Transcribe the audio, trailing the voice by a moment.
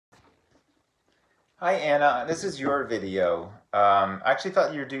Hi Anna, this is your video. I actually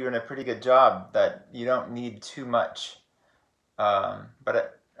thought you were doing a pretty good job, that you don't need too much, of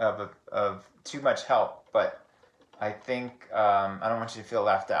too much help, but I think I don't want you to feel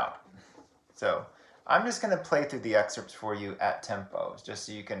left out. So I'm just going to play through the excerpts for you at tempo, just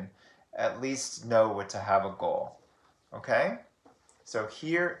so you can at least know what to have a goal. Okay? So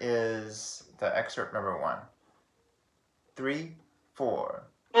here is the excerpt number 1. 3, 4.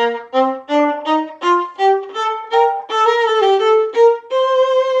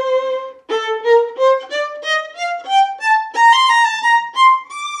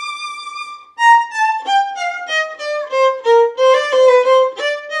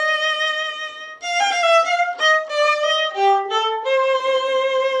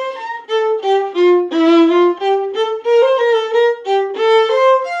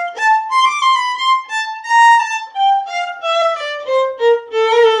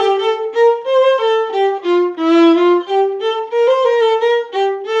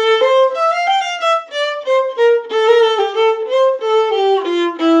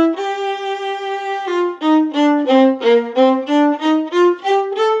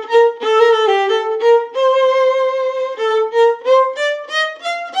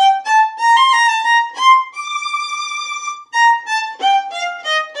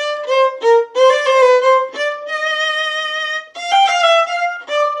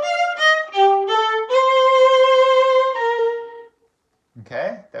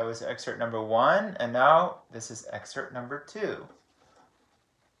 Okay, that was excerpt number 1, and now this is excerpt number 2.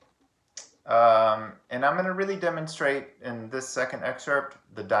 And I'm going to really demonstrate in this second excerpt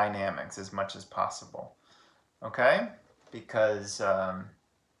the dynamics as much as possible. Okay, because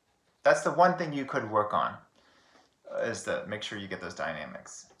that's the one thing you could work on, is to make sure you get those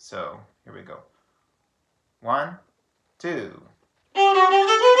dynamics. So here we go. 1, 2.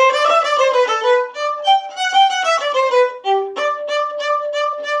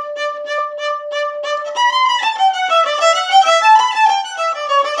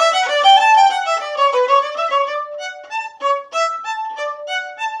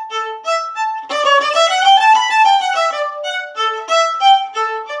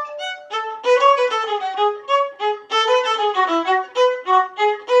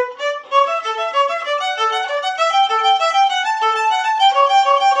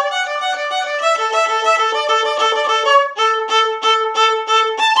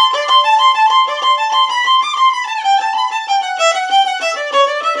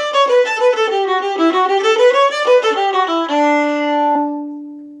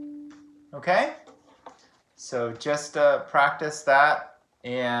 Okay, so just practice that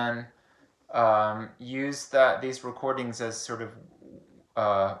and use these recordings as sort of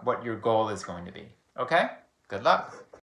what your goal is going to be. Okay, good luck.